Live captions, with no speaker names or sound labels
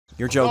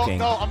You're joking.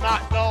 No, I'm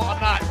not. No,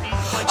 I'm not.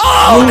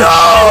 Oh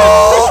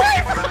no!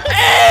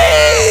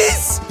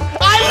 Ace!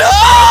 No!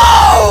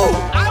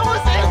 I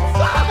was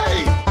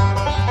inside!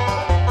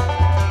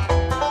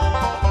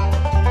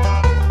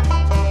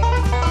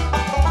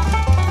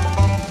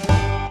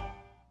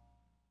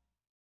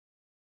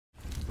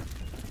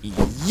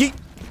 Yeet!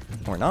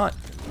 Or not.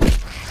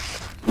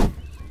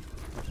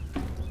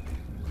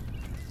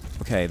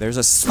 Okay, there's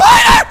a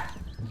spider!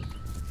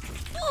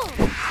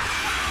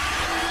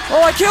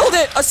 Oh, I killed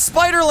it! A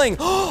spiderling!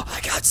 Oh, I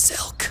got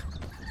silk!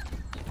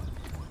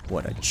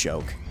 What a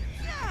joke.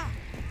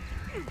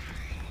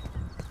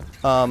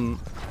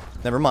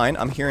 Never mind.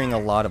 I'm hearing a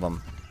lot of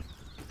them.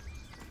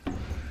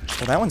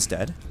 Well, that one's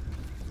dead.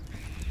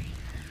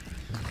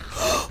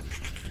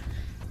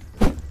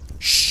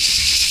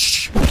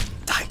 Shh!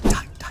 Die,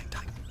 die, die,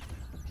 die.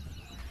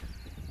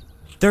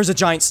 There's a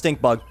giant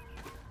stink bug.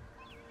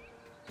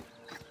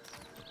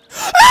 In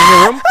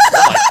your room?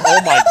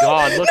 Oh my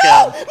god, look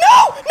at him.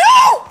 No!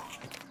 No!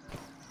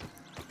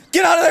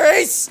 Get out of there,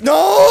 Ace!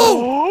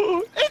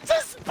 No! It's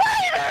a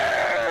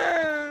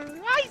spider!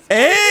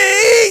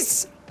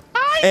 Ace!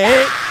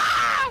 Ace!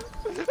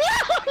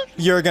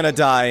 You're gonna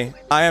die.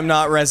 I am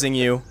not rezzing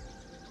you.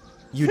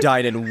 You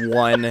died in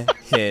one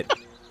hit.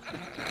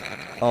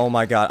 Oh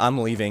my god, I'm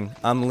leaving.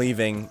 I'm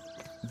leaving.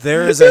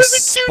 There is a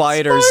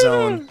spider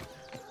zone.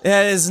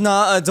 That is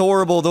not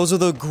adorable. Those are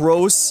the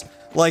gross,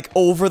 like,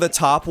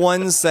 over-the-top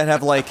ones that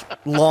have, like,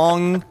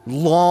 long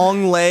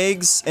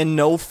legs and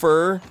no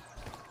fur.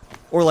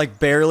 Or, like,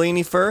 barely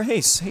any fur.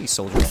 Hey,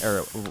 soldier,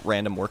 or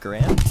random worker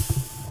ant.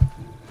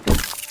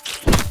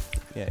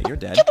 Yeah, you're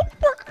dead.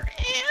 Worker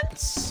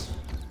ants!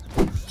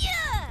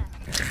 Yeah.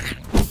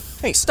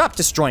 Hey, stop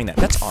destroying that.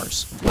 That's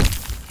ours.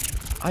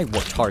 I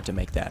worked hard to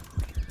make that.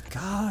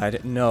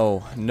 God,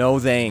 no. No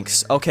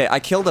thanks. Okay, I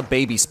killed a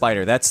baby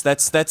spider. That's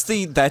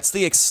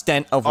the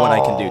extent of what I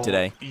can do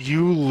today.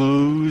 You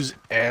lose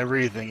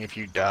everything if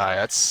you die.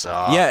 That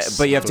sucks. Yeah,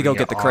 but you have to go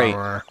get the crate.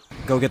 Armor.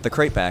 Go get the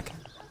crate back.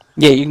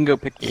 Yeah, you can go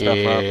pick the stuff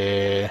up.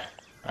 Yeah.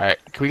 Alright,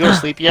 can we go to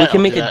sleep yet? We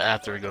can make I'll do it- that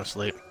after we go to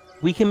sleep.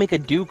 We can make a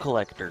dew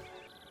collector.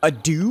 A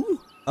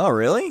dew? Oh,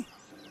 really?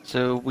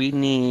 So we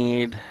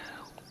need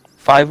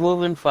 5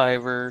 woven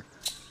fiber,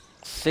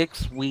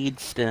 6 weed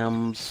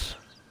stems.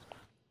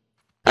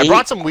 I 8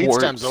 brought some weed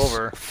quartz, stems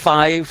over.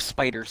 5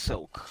 spider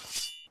silk.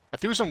 I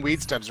threw some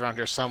weed stems around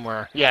here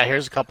somewhere. Yeah,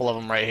 here's a couple of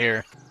them right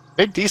here.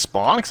 They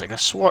despawn because I could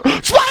swore.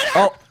 Spider!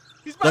 Oh,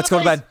 He's by let's the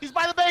go to base! bed. He's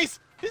by the base!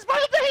 He's by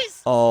the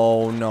base!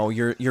 Oh no,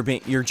 you're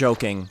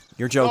joking.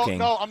 You're joking.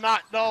 No, I'm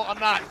not. No, I'm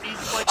not.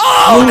 He's like.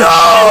 Oh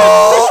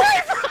no!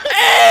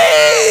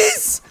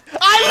 Ace!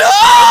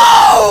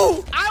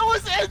 No! I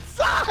was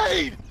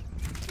inside!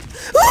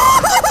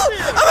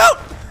 I'm out!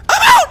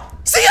 I'm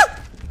out! See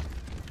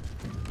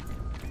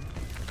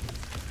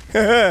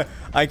ya!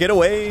 I get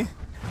away.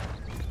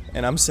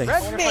 And I'm safe.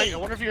 I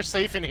wonder if you're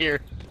safe in here.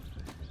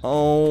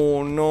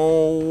 Oh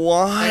no,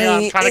 why? Hang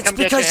on, I'm trying to It's come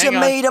get because you, you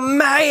hang on. made him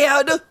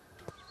mad!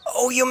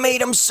 Oh, you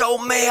made him so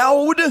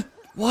mad!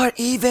 What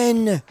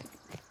even?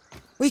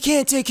 We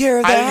can't take care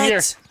of Hide in that!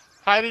 here.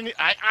 I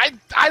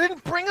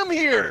didn't bring him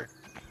here!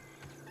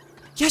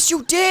 Yes,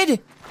 you did!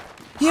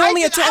 He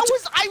only attacked-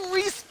 I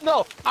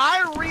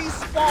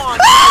respawned!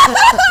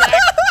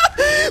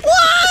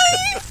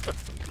 Why?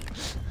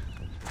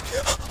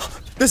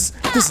 This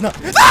is not-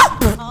 Ah!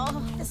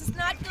 Oh, this is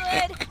not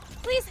good.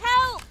 Please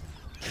help.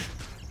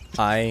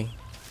 I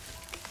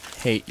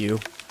hate you.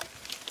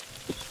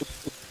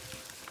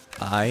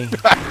 I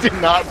did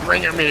not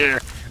bring him here.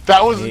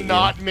 That was hate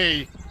not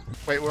me.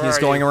 Wait, where He's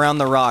are going you? around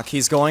the rock.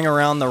 He's going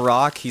around the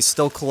rock. He's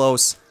still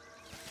close.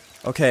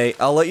 Okay,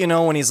 I'll let you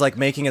know when he's, like,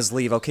 making his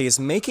leave. Okay, he's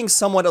making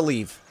somewhat a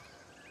leave.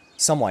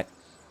 Somewhat.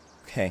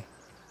 Okay.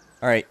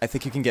 Alright, I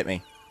think you can get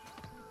me.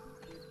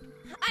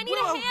 I need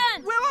a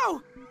hand.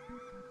 Willow!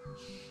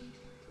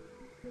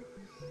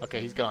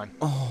 Okay, he's gone.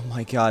 Oh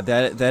my god,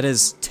 that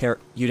is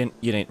you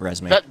didn't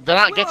res me. Did I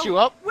not get you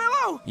up?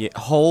 Willow! Yeah,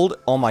 hold.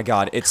 Oh my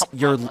god, it's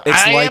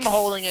I like am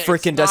holding it.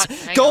 freaking It's death. not-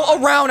 hang Go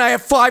on. around. I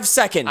have 5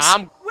 seconds.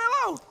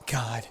 Willow!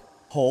 God,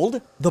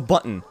 hold the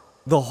button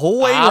the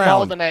whole way I'm around.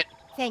 holding it.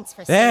 Thanks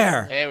for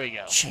There. There we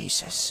go.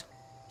 Jesus.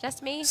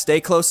 Just me.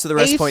 Stay close to the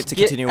rest Ace, point to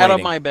get continue out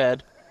waiting. of my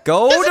bed.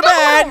 Go There's to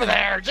another one over bed.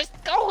 there. Just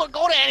go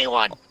to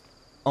anyone.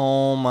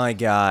 Oh my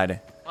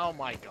god. Oh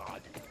my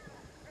god.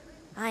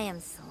 I am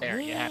sleepy. There,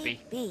 you happy?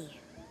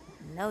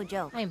 No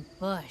joke. I'm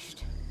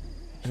bushed.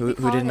 Who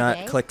call did it a not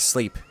day? click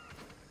sleep?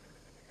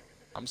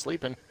 I'm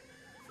sleeping.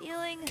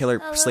 Feeling Killer,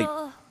 a sleep.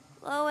 little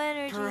low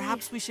energy.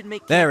 Perhaps we should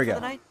make There we camp go.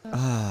 for the night?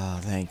 Ah,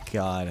 thank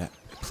God.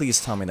 Please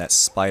tell me that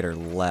spider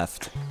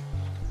left.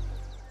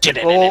 Oh, no,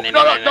 Killer, do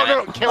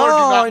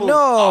not move. no.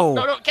 Oh,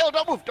 no, Killer,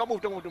 don't move. Don't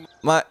move.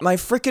 My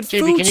frickin' JB,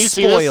 food's can you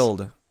see this?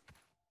 spoiled.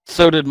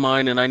 So did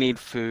mine, and I need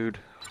food.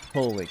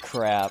 Holy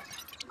crap.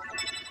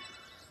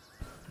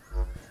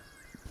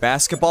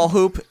 Basketball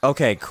hoop?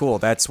 Okay, cool.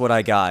 That's what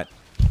I got.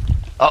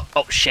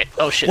 Oh shit.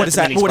 Oh shit. What is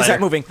that's that? a mini What is that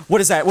spider. moving?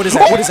 What is that? What is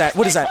that? What is that?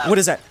 What is that? What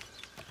is that?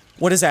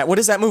 What is that? What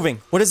is that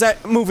moving? What is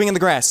that moving in the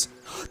grass?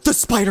 The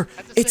spider!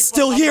 That's a It's stink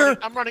still bug. here!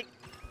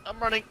 I'm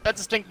running.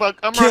 That's a stink bug.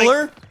 I'm running.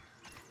 Killer?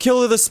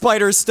 Killer, the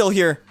spider is still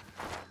here.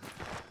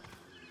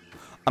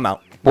 I'm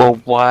out. Well,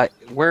 why?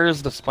 Where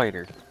is the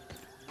spider?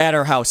 At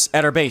our house,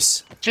 at our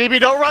base. JB,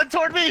 don't run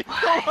toward me!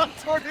 Don't run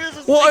toward me! There's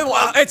a stink Well,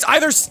 bug. it's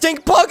either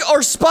stink bug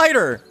or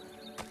spider.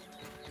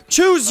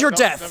 Choose your No,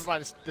 death. Never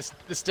mind.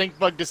 The stink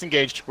bug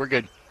disengaged. We're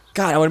good.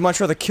 God, I would much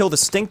rather kill the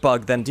stink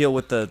bug than deal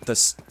with the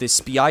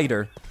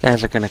spider.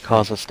 Guys are gonna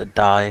cause us to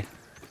die.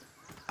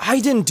 I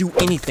didn't do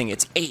anything.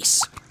 It's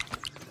Ace.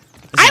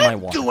 This I is my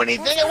didn't wall. do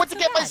anything. I went to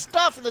get my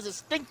stuff, and there's a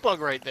stink bug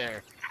right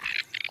there.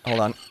 Hold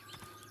on.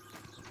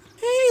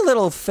 Hey,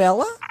 little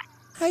fella.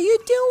 How you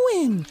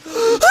doing?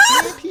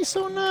 He's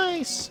so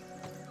nice.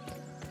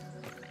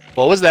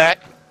 What was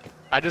that?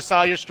 I just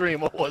saw your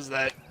stream. What was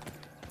that?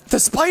 The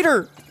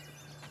spider.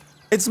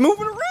 It's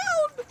moving around.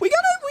 We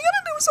gotta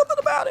do something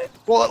about it.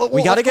 Well,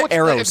 We gotta let's get go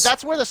arrows. If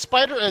that's where the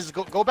spider is.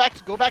 Go back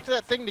to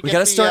that thing to We get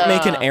gotta the, start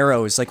making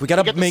arrows. Like we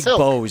gotta get the make silk.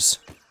 bows.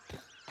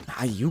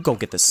 Ah, you go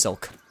get the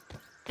silk.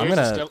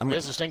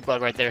 There's a stink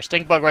bug right there.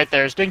 Stink bug right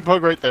there. Stink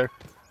bug right there.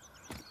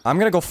 I'm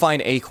gonna go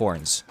find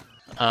acorns.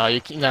 No,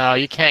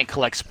 you can't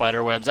collect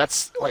spider webs.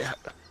 That's like,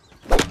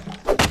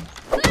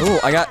 Ooh,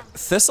 I got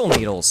thistle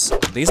needles.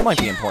 These might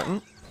be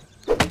important.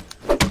 you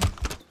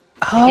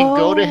can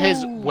go to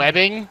his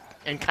webbing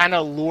and kind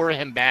of lure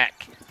him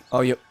back.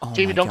 Oh, you. Oh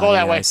Jamie, my don't God, go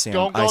that yeah, way. I see him.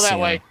 Don't I go see that him.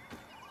 way.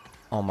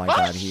 Oh my Ah,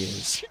 God, he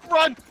is. shit,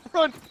 run!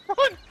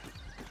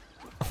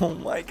 Oh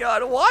my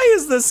God, why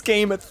is this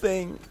game a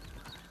thing?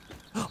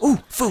 Ooh,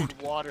 food.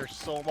 Water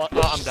so much.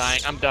 Oh,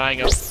 I'm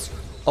dying of.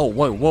 Oh,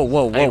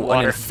 whoa, I need an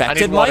water.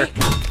 infected I need water.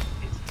 mite?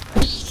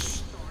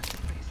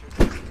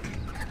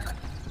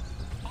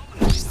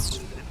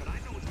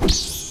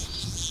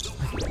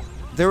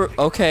 There,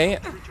 okay.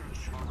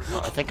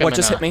 I think What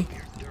just hit me?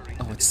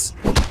 Oh, it's...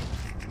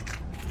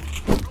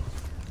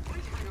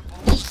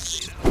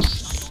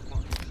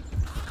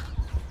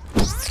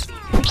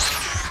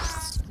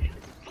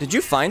 Did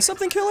you find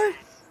something, Killer?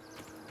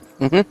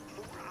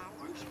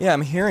 Mm-hmm. Yeah,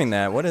 I'm hearing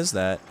that. What is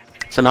that?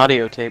 It's an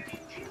audio tape.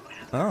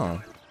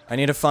 Oh. I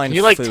need to find Can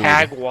you like food.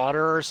 tag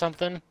water or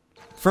something?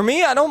 For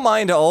me, I don't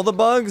mind all the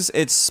bugs.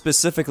 It's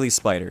specifically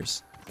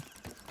spiders.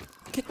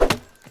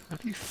 How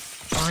do you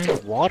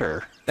find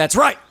water? That's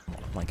right! Oh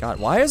my God,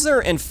 why is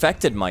there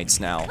infected mites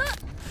now?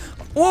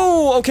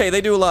 Whoa, okay,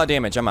 they do a lot of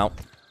damage. I'm out.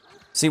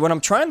 See, what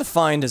I'm trying to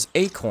find is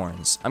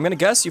acorns. I'm gonna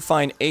guess you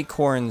find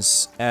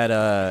acorns at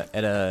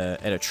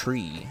a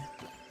tree.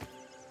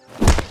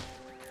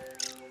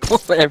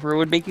 Whatever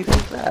would make you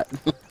think that?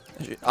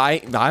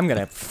 I'm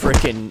gonna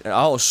frickin'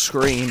 I'll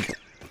scream.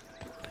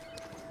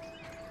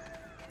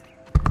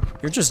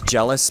 You're just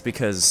jealous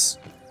because...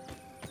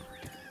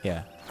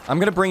 Yeah. I'm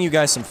gonna bring you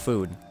guys some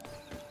food.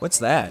 What's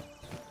that?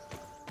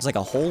 There's like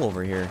a hole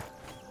over here.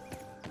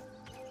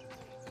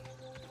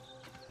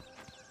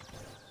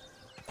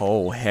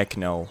 Oh, heck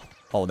no.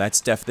 Oh,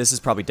 this is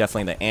probably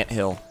definitely the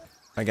anthill.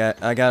 I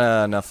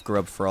got enough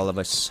grub for all of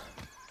us.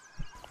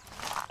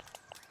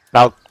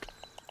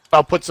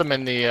 I'll put some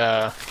in the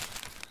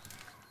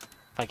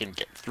if I can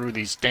get through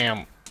these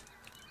damn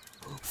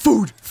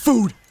Food!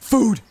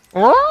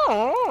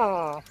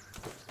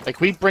 Like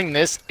we bring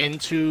this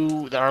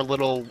into our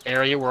little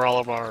area where all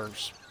of our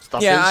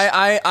stuff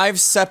Yeah, is. I've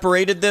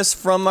separated this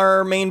from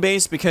our main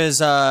base because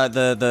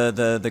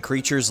the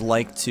creatures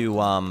like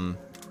to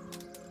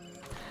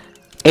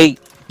Hey,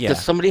 yeah.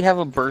 does somebody have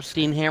a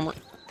bursting hammer?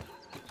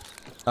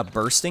 A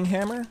bursting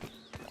hammer?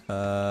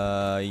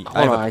 I Hold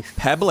have on, a I-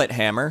 pebblet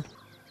hammer.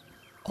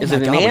 Oh Is my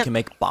it an God, we ant? can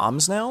make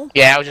bombs now?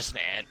 Yeah, it was just an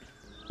ant.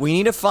 We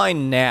need to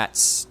find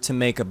gnats to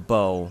make a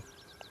bow.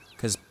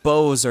 Because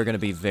bows are going to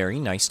be very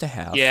nice to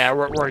have. Yeah,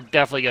 we're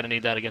definitely gonna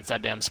need that against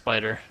that damn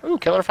spider. Ooh,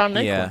 killer found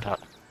an acorn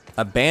top.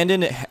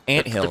 Abandoned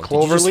anthill. Did you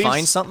clover just leaves?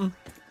 find something?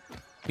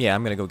 Yeah,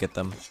 I'm going to go get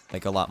them.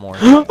 Like a lot more.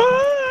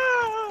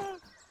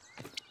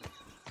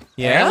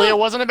 Apparently Yeah? it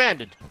wasn't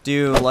abandoned. Do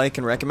you like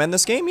and recommend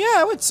this game?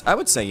 Yeah, I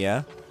would say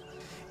yeah.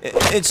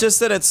 It's just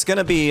that it's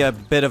gonna be a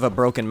bit of a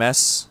broken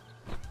mess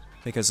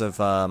because of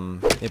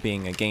it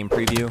being a game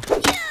preview.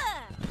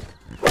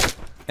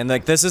 And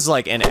like this is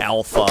like an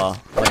alpha,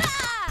 like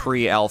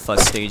pre-alpha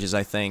stages,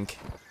 I think.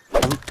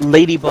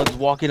 Ladybug's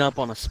walking up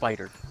on a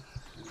spider.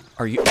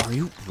 Are you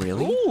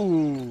really?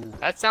 Ooh,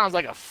 that sounds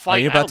like a fight. Are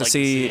you I about would to like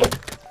see?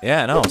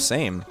 Yeah, no,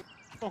 same.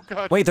 Oh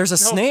God. Wait, there's a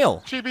No.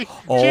 snail. Chibi,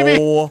 Oh, Chibi,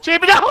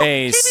 Chibi, no!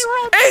 Ace. Chibi,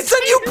 run! Ace, then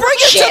you bring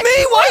it to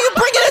me! Why are you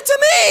bringing it to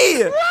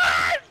me?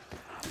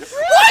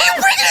 Why are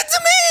you bringing it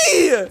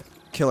to me?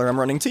 Killer, I'm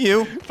running to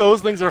you.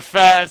 Those things are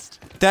fast.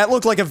 That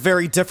looked like a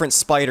very different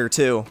spider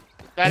too.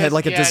 That It had is-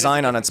 like a yeah, it is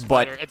design on different its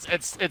butt.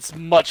 spider. It's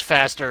much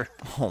faster.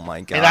 Oh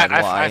my God, And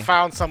why? I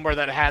found somewhere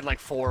that had like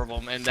 4 of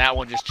them, and that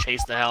one just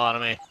chased the hell out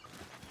of me.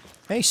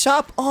 Hey,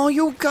 shop. Oh,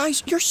 you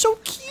guys, you're so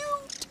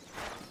cute.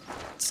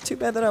 It's too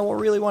bad that I will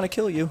really want to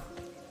kill you.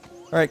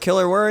 All right,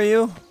 Killer, where are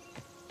you?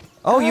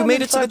 Oh, you I'm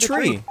made it to the inside the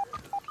tree. tree.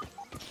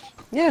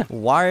 Yeah,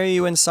 Why are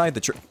you inside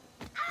the tree?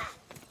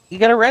 you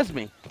gotta res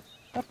me.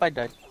 Oh, I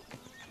died.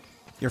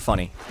 You're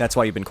funny. That's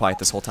why you've been quiet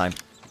this whole time.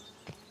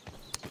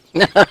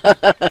 I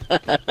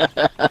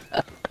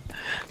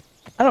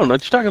don't know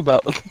what you're talking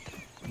about.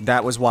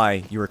 That was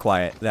why you were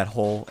quiet that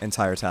whole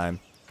entire time.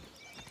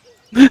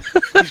 He's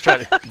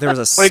trying to. There was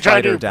a What are you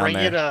trying to spider do? down Bring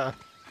there. it,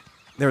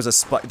 There was a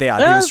spider. Yeah,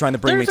 he was trying to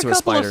bring me to a There's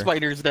a couple spider. of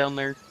spiders down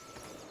there.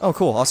 Oh,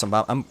 cool, awesome.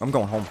 I'm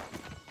going home.